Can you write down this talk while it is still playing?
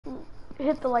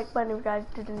hit the like button if you guys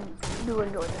do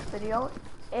enjoy this video,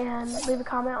 and leave a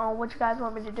comment on what you guys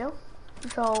want me to do.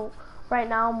 So right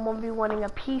now I'm 1v1ing a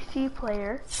PC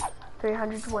player,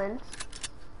 300 wins,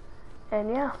 and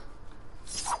yeah.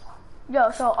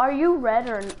 Yo, so are you red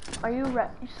or are you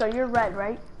red? So you're red,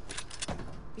 right?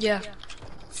 Yeah.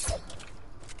 So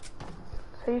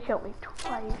you killed me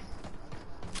twice.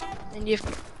 And you're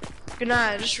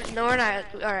not, just, no we're not,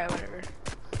 alright, whatever.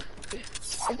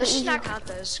 Let's just not count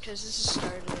those, because this is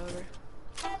started over.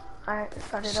 Alright,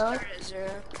 started over. Start at 0.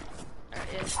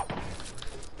 Alright, yeah.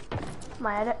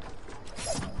 My edit.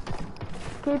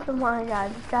 Keep in mind,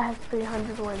 guys, this guy has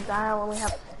 300 wins. I only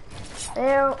have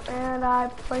there, and I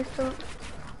placed a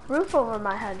roof over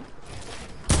my head.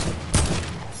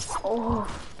 Oh.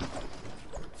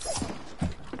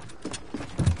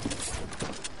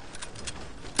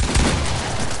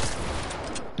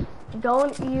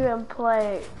 Don't even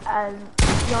play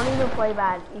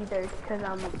bad either, because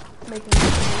I'm making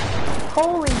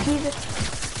holy Jesus.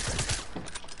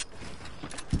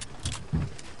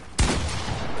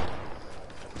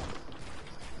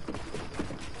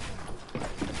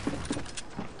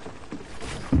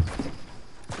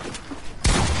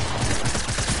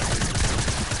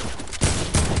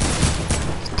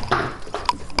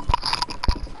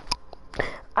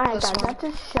 Alright guys, that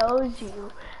just shows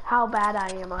you how bad I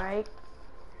am, alright?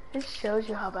 This shows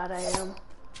you how bad I am.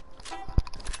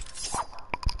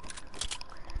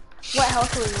 What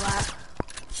health were you at?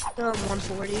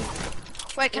 140.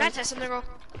 Wait, can I test something real?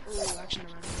 Ooh, actually,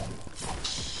 never mind.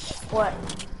 What?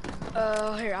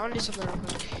 Here, I wanna do something real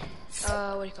quick.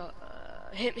 What do you call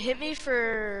it? Hit me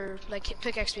for, like,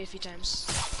 pickaxe me a few times.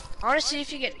 I wanna see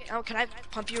if you get, oh, can I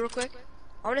pump you real quick?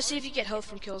 I wanna see if you get health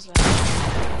from kills now.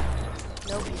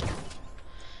 Nope.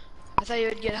 I thought you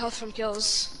would get health from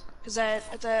kills. Cause I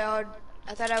thought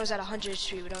I was at 100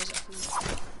 HP, but I was at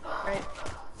 4. Right?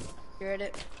 You're at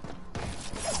it.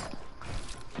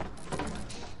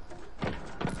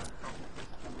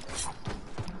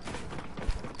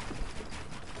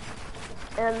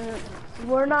 And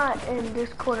we're not in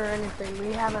Discord or anything.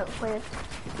 We haven't played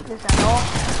this at all.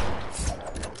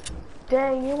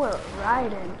 Dang, you went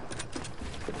right in.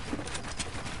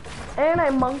 And I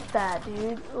monked that,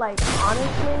 dude. Like,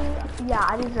 honestly, yeah,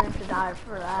 I deserve to die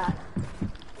for that.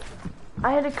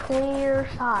 I had a clear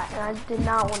shot, and I did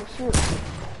not want to shoot.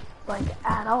 Like,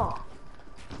 at all.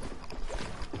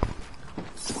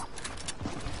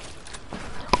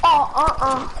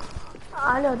 Oh,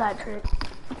 I know that trick.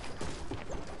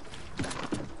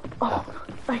 Oh,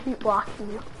 I keep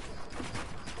blocking you.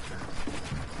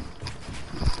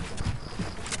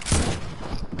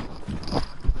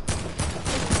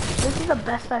 This is the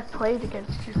best I've played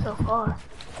against you so far.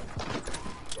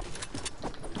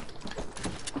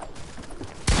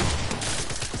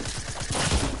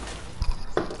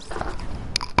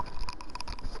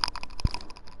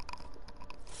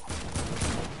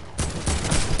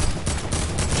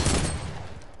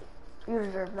 You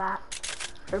deserve that.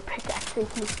 For pickaxing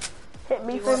me. Hit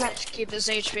me for that. Keep this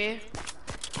HP.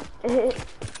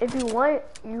 If you want,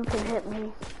 you can hit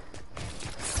me.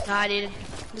 Nah, dude.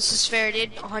 This is fair,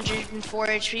 dude. 104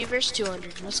 HP versus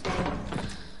 200. Let's go.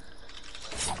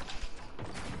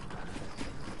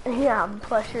 Yeah,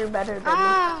 plus you're better than me.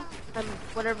 I'm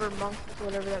whatever monk,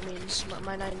 whatever that means.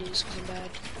 My 90s, because I'm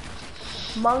bad.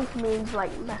 Monk means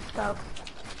like messed up.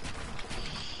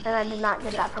 And I did not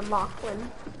get that from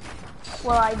Lachlan.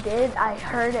 Well, I did. I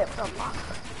heard it from Lachlan.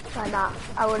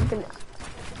 I would have been.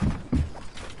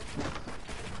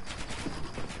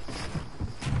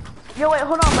 Yo, wait,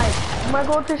 hold on, my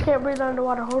goldfish can't breathe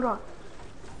underwater. Hold on.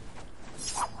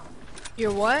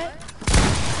 Your what?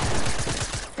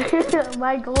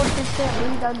 My goldfish can't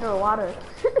breathe underwater.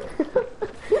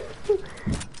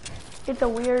 It's a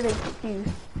weird excuse.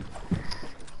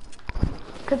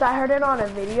 Cause I heard it on a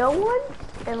video once,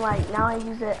 and like now I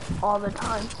use it all the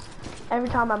time. Every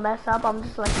time I mess up, I'm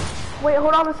just like, wait,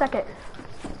 hold on a second.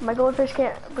 My goldfish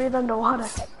can't breathe underwater.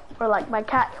 Or like my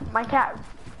cat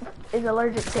is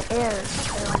allergic to air,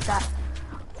 something like that.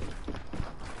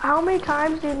 How many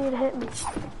times do you need to hit me?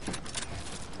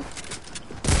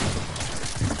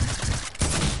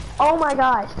 Oh my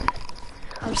gosh.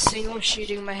 I'm single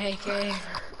shooting my AK.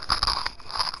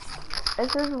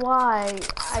 This is why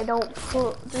I don't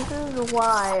play.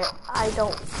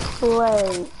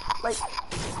 Like,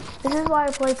 this is why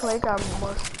I play Playground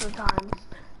most of the time.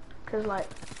 Cause like,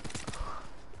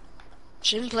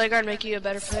 shouldn't Playground make you a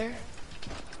better player?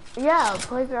 Yeah,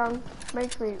 Playground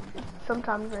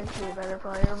sometimes makes me a better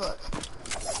player, but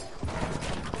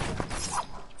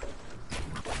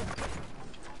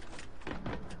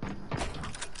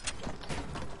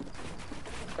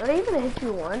Did I even hit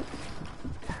you once?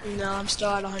 No, I'm still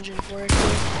at 140.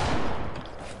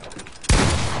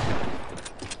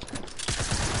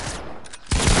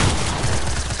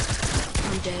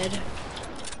 I'm dead.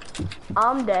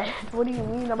 I'm dead. What do you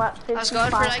mean? I'm at 55 I was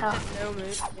going for like health. the no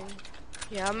move thing.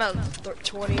 Yeah, I'm at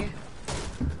 20.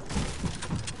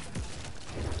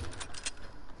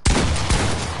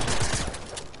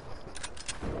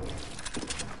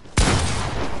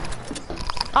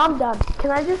 I'm done.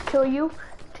 Can I just kill you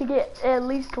to get at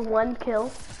least one kill?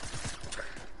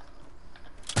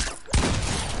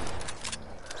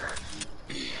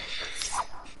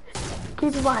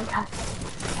 Keep in mind, guys.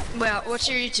 Well, what's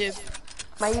your YouTube?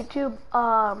 My YouTube,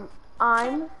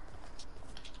 I'm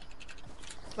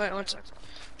Wait, one sec.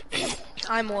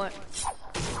 I'm what?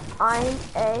 I'm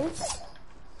a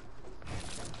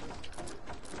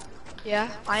Yeah,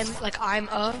 I'm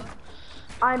a.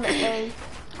 I'm a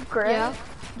Yeah.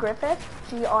 Griffith,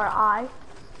 GRIFFF,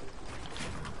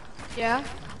 Yeah.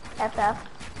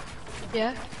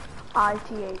 Yeah.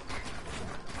 ITH.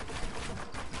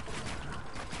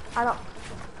 I don't.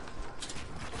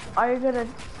 Are you gonna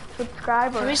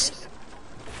subscribe or? Let me see.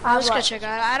 I was gonna check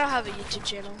out. I don't have a YouTube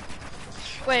channel.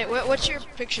 Wait, what's your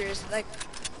picture? Is it like?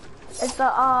 It's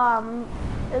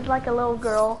it's like a little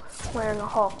girl wearing a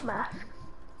Hulk mask.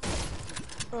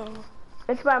 Oh,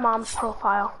 It's my mom's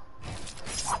profile.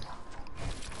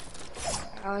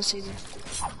 I don't see them.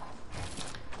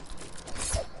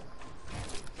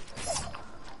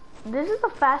 This is the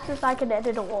fastest I can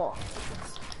edit a wall.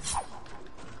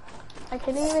 I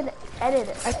can't even edit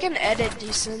it. I can edit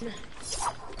decent.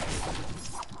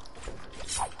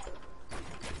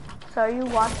 So are you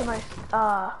watching my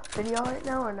video right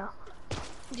now or no?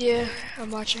 Yeah,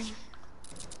 I'm watching.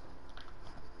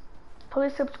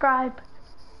 Please subscribe.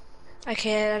 I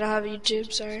can't. I don't have a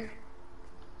YouTube. Sorry.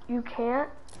 You can't?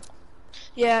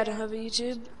 Yeah, I don't have a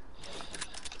YouTube.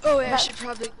 Oh, yeah, I should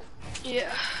probably.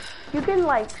 Yeah. You can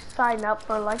like sign up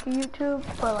for like a YouTube,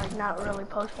 but like not really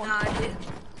post one. Nah, I did.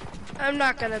 I'm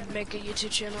not gonna make a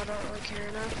YouTube channel. I don't really care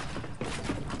enough.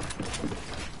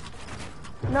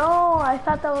 No, I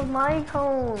thought that was my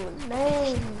cone.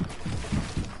 Dang.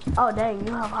 Oh dang,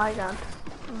 you have high gun.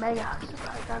 Mega super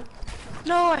high gun.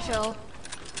 No, I fell.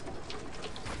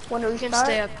 When do we You can start?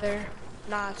 stay up there.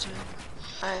 Nah, it's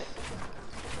fine. Alright.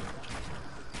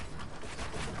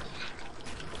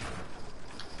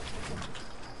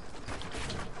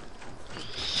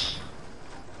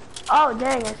 Oh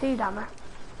dang, I see you down there.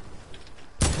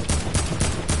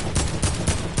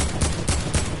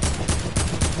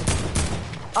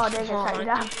 Oh dang, I shot you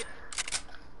down.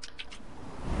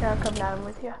 Yeah, I'll come down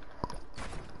with you.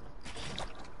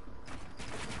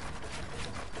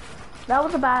 That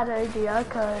was a bad idea,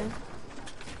 cause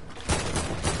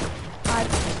I'm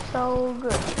so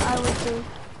good. I would do.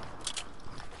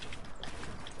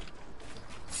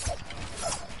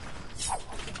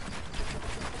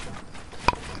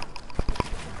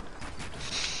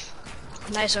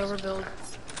 Nice overbuild.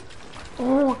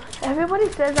 Ooh, everybody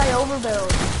says I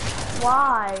overbuild.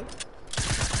 Why?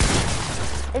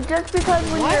 It's just because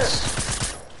when What?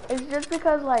 it's just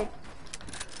because like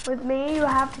with me you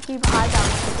have to keep high down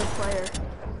with a good player.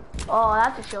 Oh,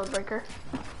 that's a shield breaker.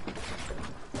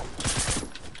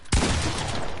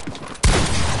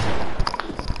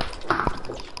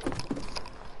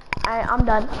 I'm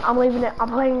done. I'm leaving it. I'm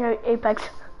playing Apex.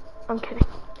 I'm kidding.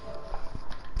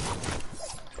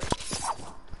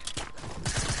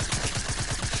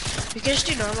 We can just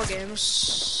do normal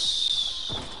games.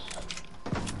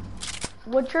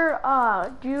 What's your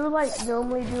do you like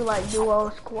normally do like duo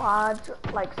squads,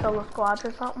 like solo squads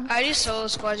or something? I do solo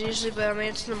squads usually, but I mean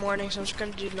it's in the morning, so I'm just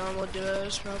gonna do normal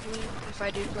duos probably if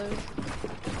I do play.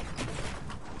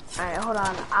 Alright, hold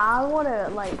on. I wanna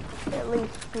like at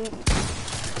least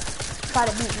try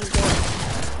to beat you again.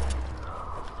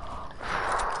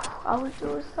 I was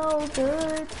doing so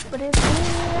good, but in the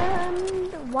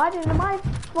end, why didn't my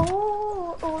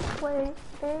full play?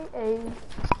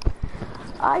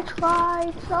 I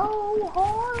tried so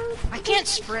hard. I can't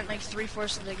sprint like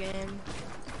 3/4 of the game.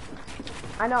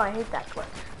 I know, I hate that glitch.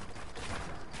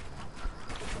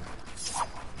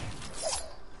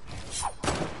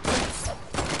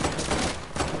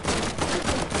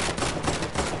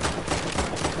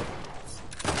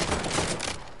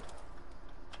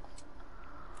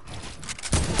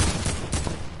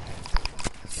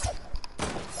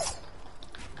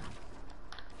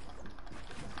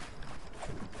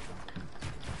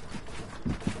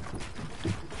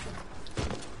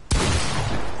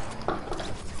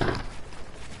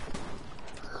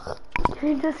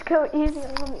 You just go easy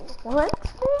on me. What,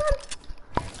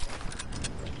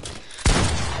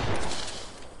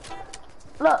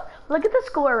 man? Look at the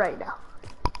score right now.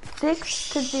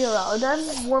 6-0.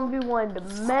 That's 1v1 to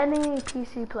many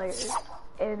PC players.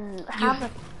 And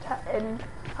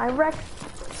I wrecked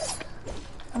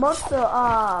most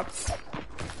of the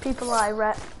people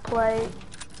play,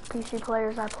 PC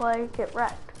players I play get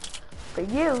wrecked. For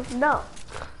you, no.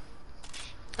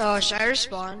 Oh, should I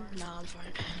respawn? No, I'm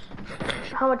fine.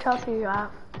 How much health do you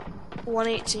have?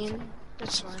 118.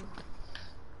 That's fine.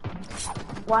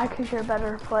 Why? Because you're a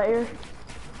better player?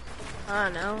 I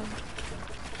don't know.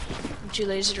 I'm too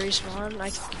lazy to respawn.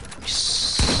 Like,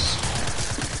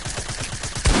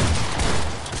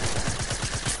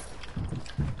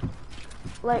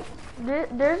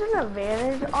 there's an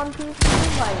advantage on PC,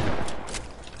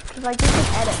 like you can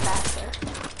edit faster.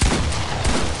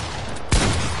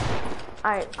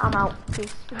 Alright, I'm out.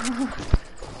 Peace.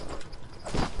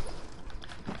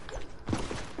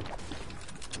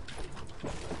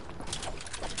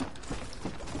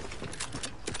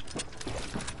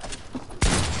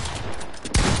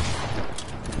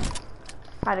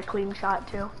 I had a clean shot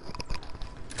too.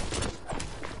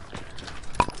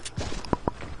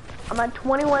 I'm at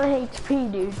 21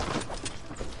 HP, dude.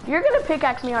 You're gonna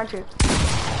pickaxe me, aren't you?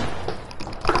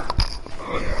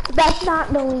 That's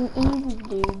not going easy,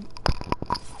 dude.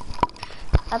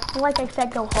 That's like I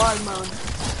said, go hard mode.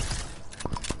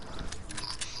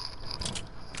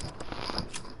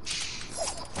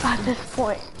 At this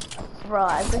point, bro,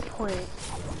 I just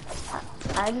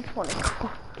want to go.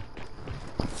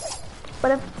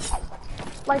 But if,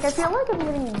 like, I feel like I'm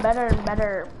getting better and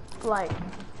better, like,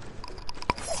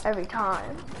 every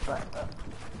time. But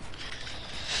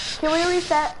can we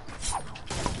reset?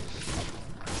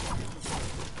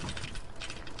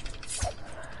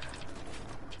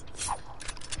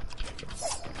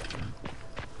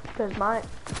 Because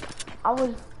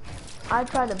I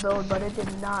tried to build, but it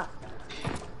did not.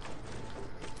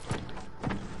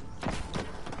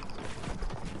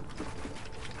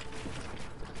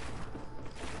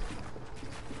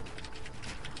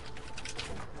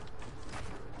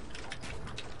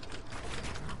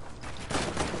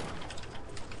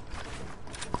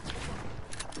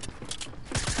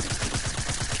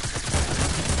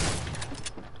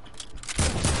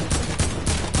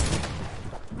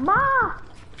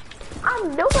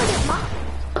 I'm doing it, Ma!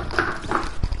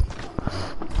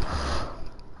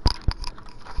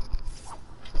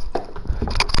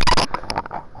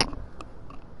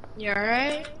 You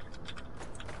alright?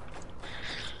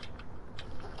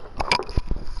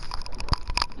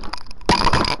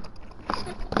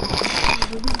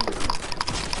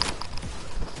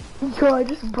 Yo, I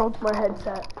just broke my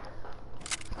headset.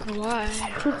 Why?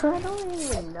 I don't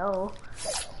even know.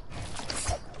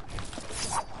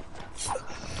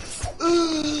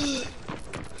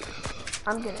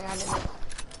 I'm getting out of it.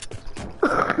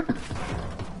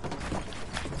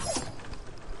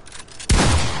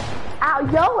 Ow,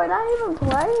 yo, we're not even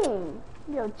playing.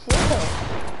 Yo, chill.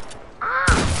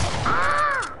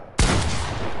 Ah!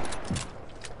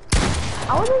 I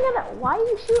wasn't gonna. Why are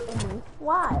you shooting me?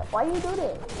 Why? Why you do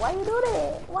this? Why you do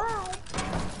this? Why?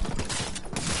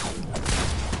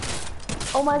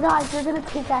 Oh my gosh, you're gonna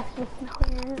pickaxe me. No,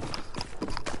 you're.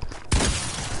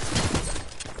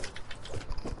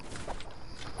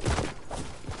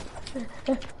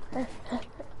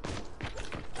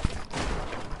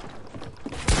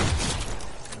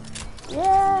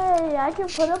 Yay! I can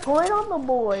put a point on the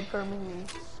board for me.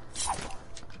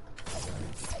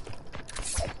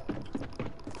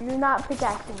 You're not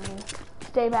pickaxing me.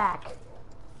 Stay back.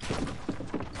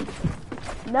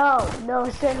 No, no,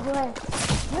 stay away.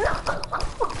 No!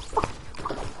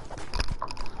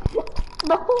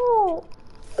 No!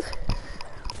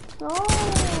 No!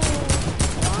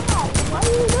 Why? Why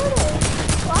are you doing it?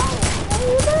 Why? Why are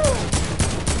you doing it?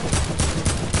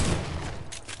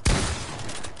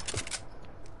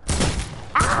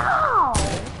 Ow!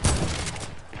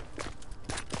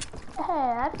 Hey,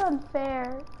 that's unfair.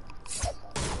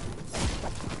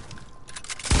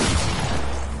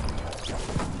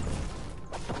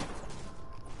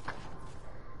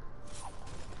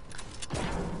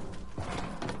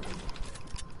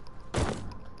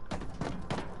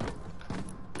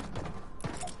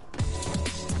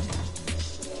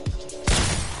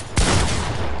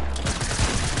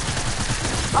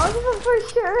 That was a for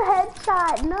sure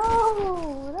headshot. No,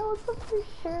 that was a for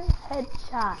sure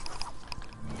headshot.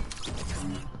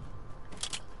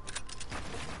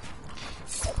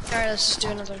 Alright, let's just do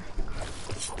another.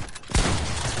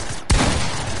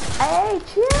 Hey,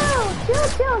 chill.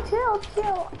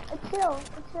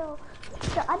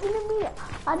 I didn't mean it.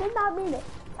 I did not mean it.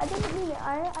 I didn't mean it. I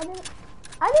didn't mean it.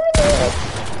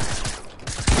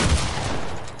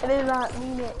 I did not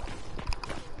mean it.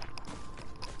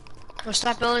 Well,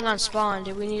 stop building on spawn,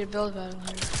 dude. We need to build better.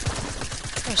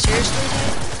 Hey, seriously,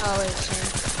 dude? Oh, wait, sorry.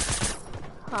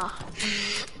 Huh.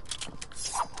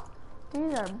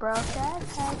 These are broke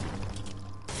ass heads.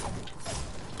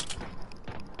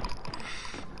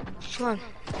 Come on.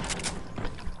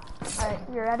 Alright,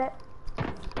 you ready?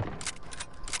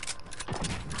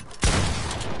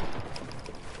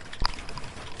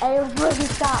 Hey, it was worth a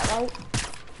shot, right?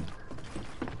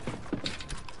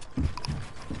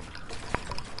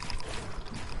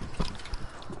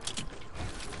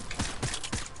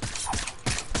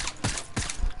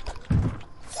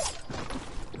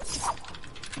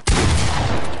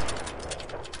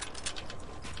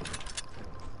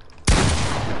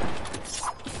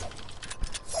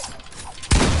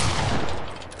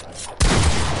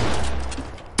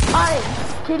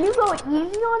 Can you go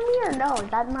easy on me or no?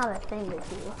 That's not a thing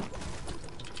with you.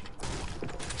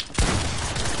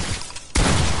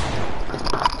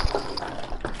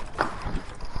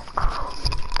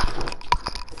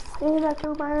 Maybe I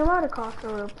threw my remote across the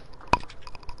room.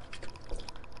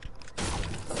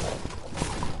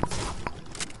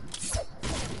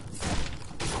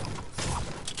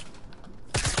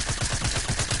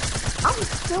 I'm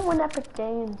still in Epic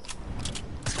Games.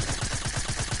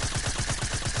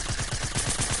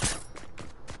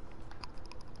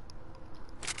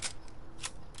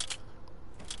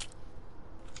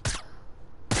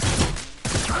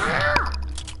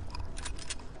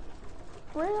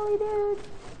 Really, dude?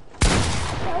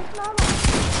 That's not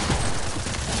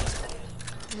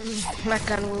My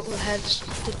gun will head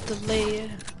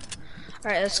delay.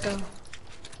 Alright, let's go.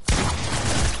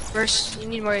 First, you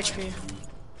need more HP.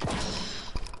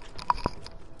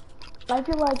 I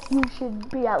feel like you should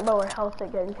be at lower health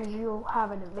again because you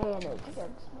have an advantage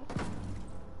against me.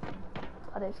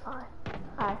 But it's fine.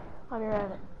 Alright, on your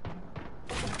end.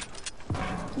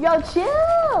 Yo,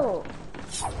 chill!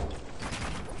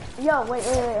 Yo, wait,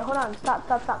 hold on,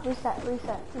 stop, reset.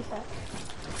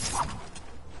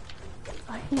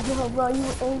 Yo, bro, you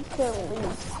instantly.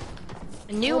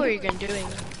 I knew what you were doing.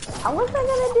 I wasn't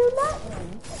gonna do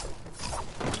nothing.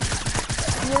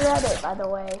 You read it, by the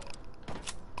way.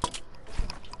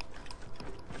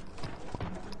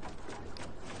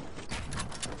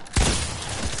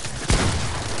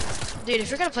 Dude, if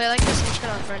you're gonna play like this, I'm just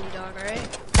gonna unfriend you, dog,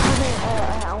 alright?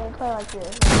 I won't play like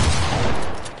this.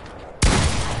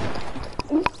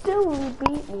 You still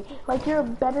beat me. Like, you're a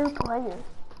better player.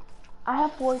 I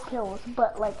have 4 kills,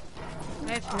 but like...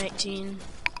 I have 19.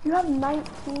 You have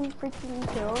 19 freaking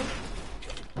kills?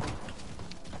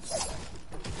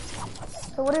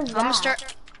 So what is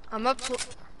that? I'm up...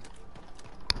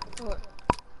 What?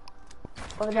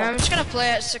 Over Yeah, there. I'm just gonna play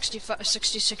at 66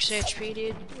 HP,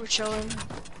 dude. We're chilling.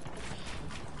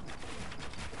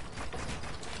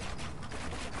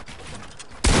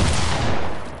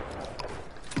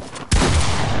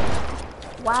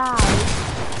 Wow.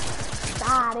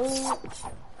 Got it.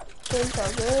 Feels so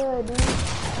good, dude.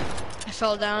 I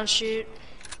fell down, shoot.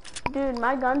 Dude,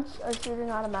 my guns are shooting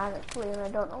automatically and I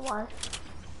don't know why.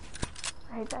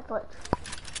 I hate that glitch.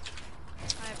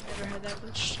 I've never had that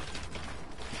glitch.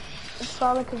 It's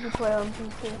probably because you play on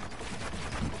PC.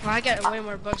 Well, I got way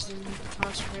more bugs than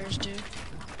console players do.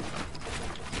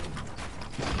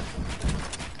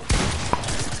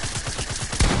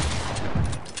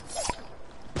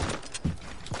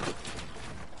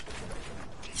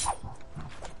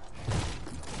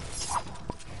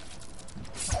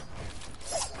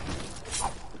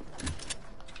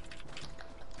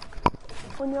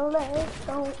 When your legs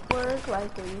don't work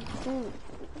like they used to.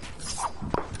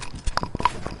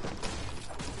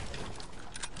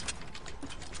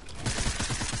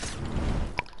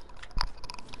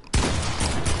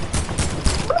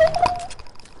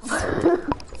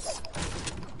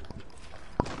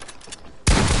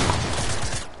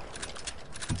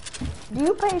 Do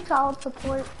you pay child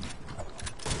support?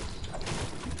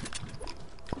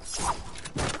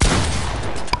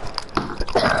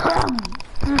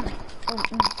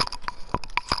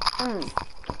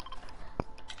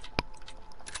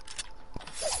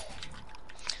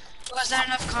 Was that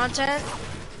enough content?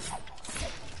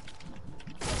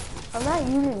 I'm not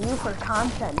using you for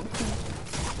content.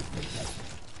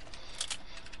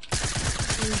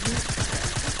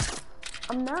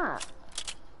 I'm not.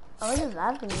 I was just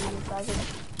asking you if I could.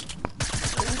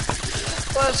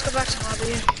 Well, let's go back to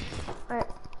lobby.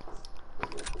 Alright.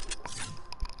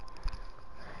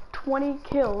 20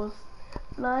 kills.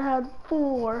 And I had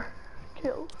 4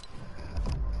 kills.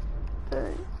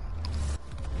 Dang.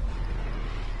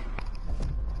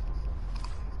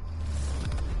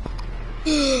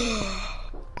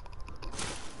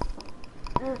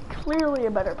 You're clearly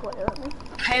a better player than me.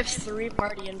 I I have 3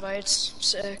 party invites.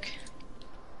 Sick.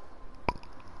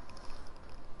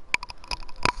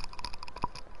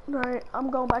 Alright, I'm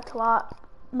going back to lot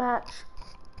match.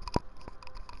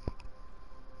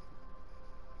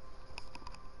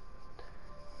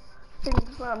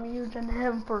 Thinks I'm using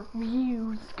him for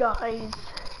views, guys.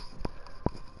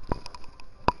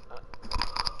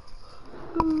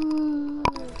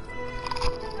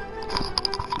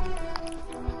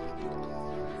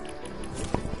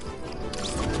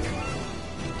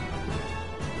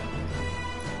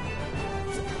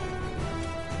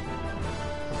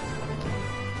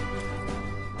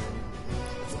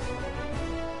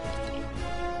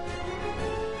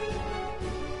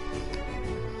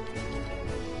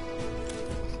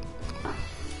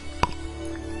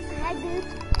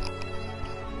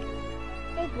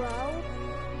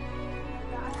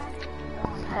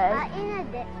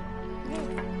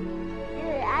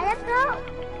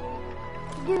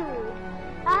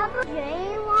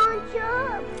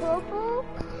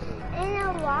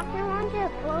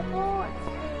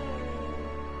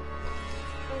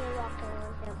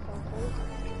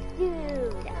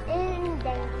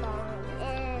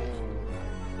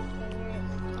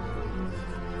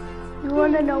 You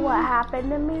wanna know what happened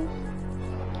to me?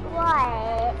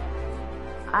 What?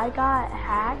 I got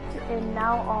hacked and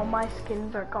now all my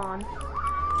skins are gone.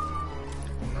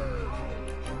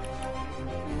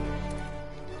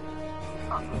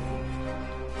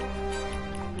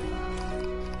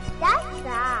 That's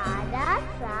sad.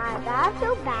 That's sad. That's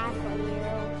so bad for you.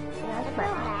 That's so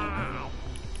bad. bad.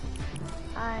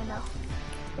 I know.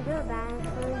 It's so bad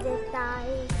for this guy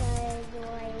because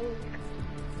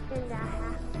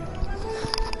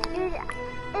dude,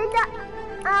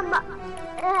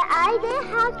 I didn't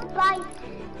have to buy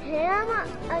him.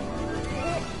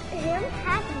 Him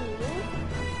had me.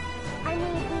 I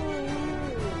mean,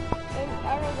 and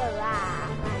Evan the laugh.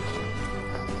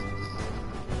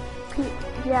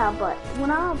 Yeah, but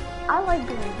when I like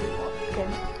doing default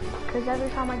skins, because every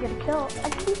time I get a kill, I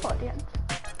can default the end.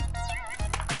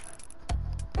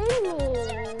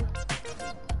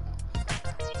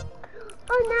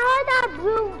 Oh, now I got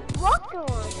blue rocket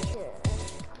launcher.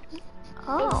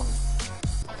 Oh.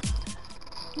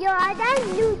 Yo, I got a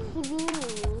new TV.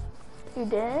 You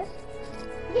did?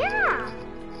 Yeah.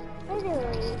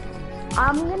 Literally.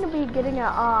 I'm gonna be getting a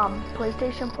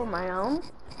PlayStation for my own.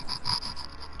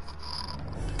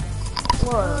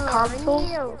 What, console? I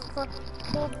need a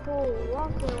purple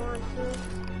rocket launcher,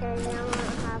 and I want to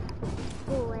have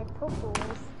purple and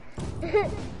purples.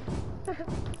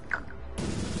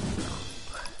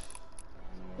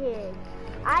 Here,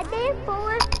 I did full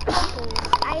of purples,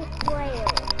 I swear.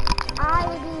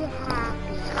 I'll be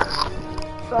happy.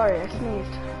 Sorry, I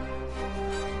sneezed.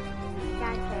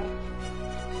 That's it.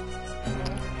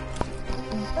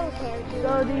 Okay. So,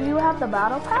 do you have the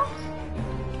battle pass?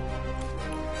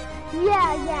 Yeah.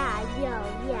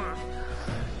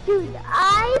 Dude,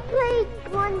 I played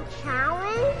one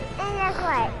challenge, and guess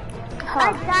what? I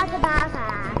got the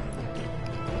backpack.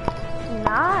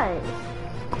 Nice.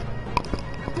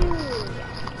 Dude,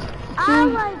 I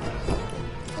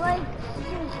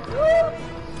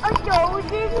I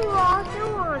did rocket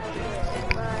launcher,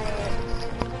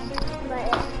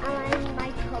 but I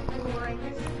like couple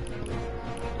ones.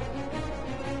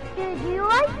 Dude, you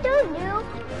like the new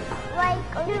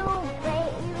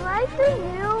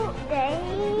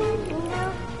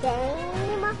game?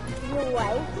 You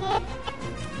like it?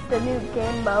 The new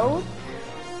game mode?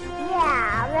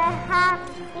 Yeah,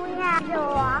 we have the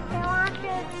rocket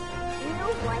launcher. You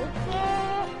like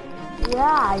it?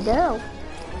 Yeah, I do.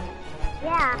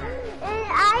 Yeah, and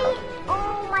I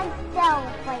own myself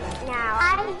right now.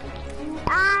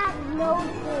 I no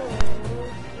games.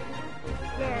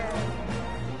 Yeah.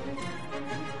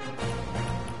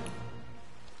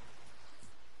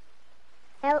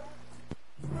 Help.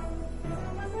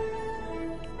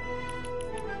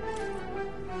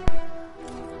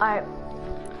 Alright.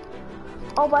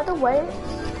 Oh, by the way,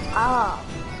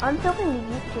 I'm filming a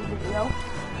YouTube video.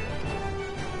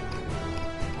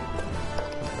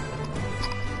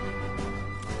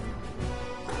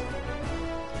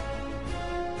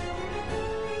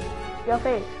 Your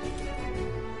face.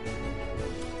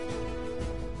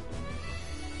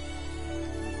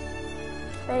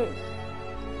 Face.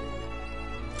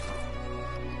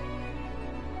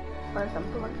 Or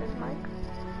something like this, Mike.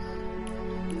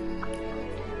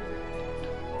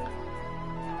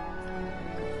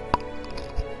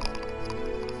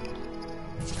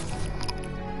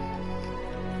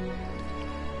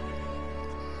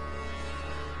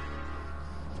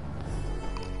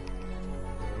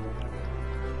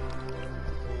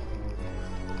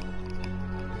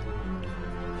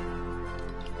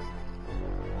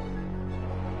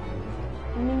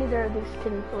 Neither of these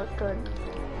skins look good.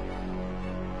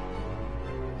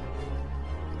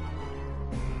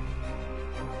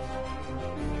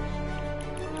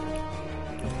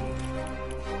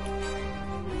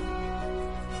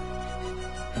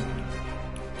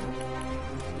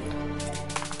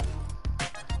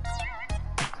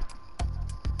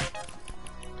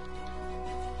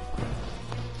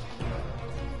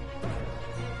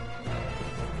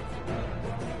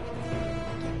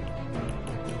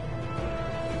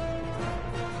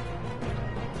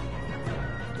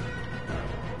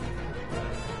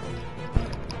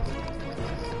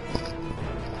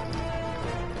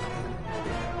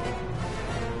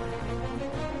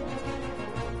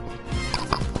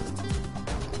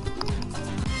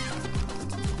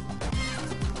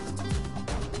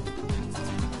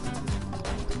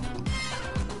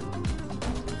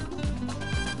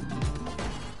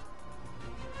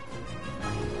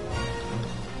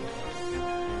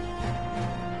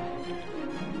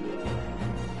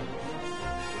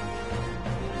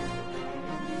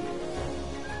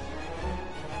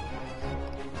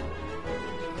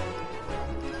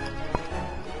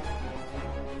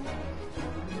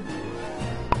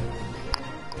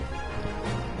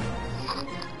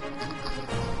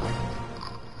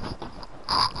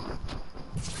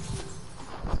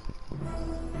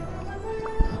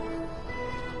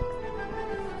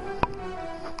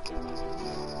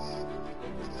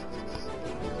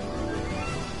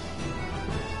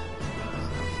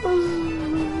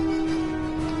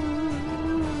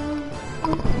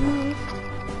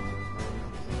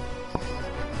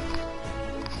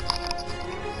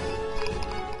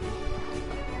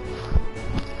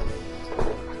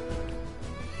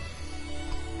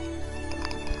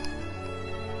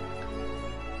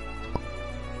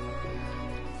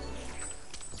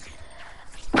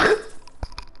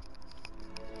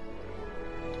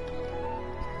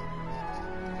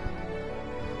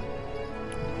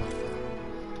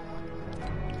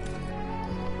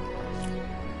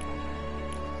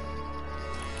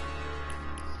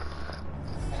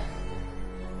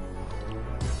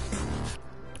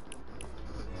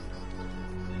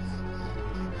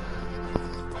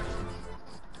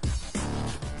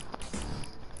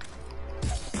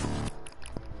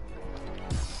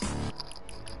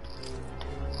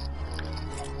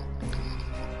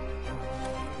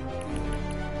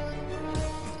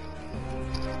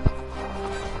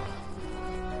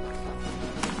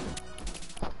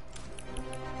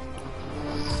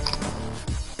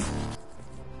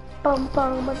 Bum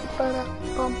bum bum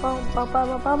bum bum bum bum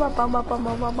bum bum bum bum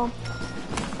bum bum bum.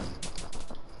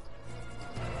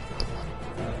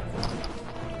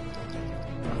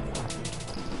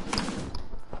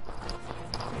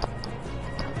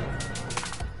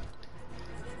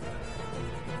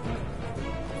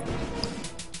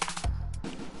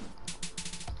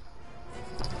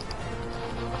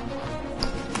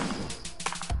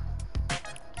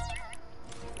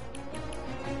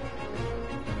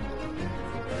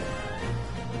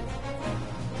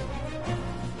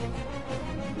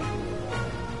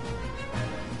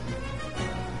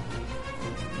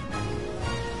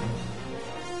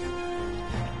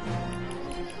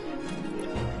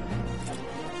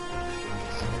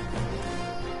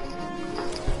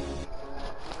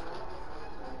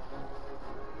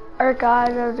 Alright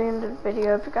guys, that was the end of the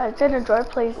video. If you guys did enjoy,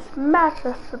 please smash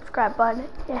the subscribe button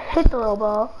and hit the little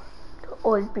bell to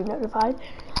always be notified.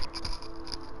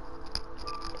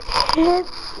 Hit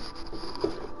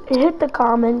the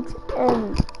comments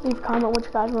and leave a comment what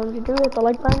you guys want me to do. Hit the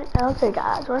like button and I'll see you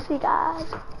guys. We'll see you guys.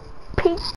 Peace.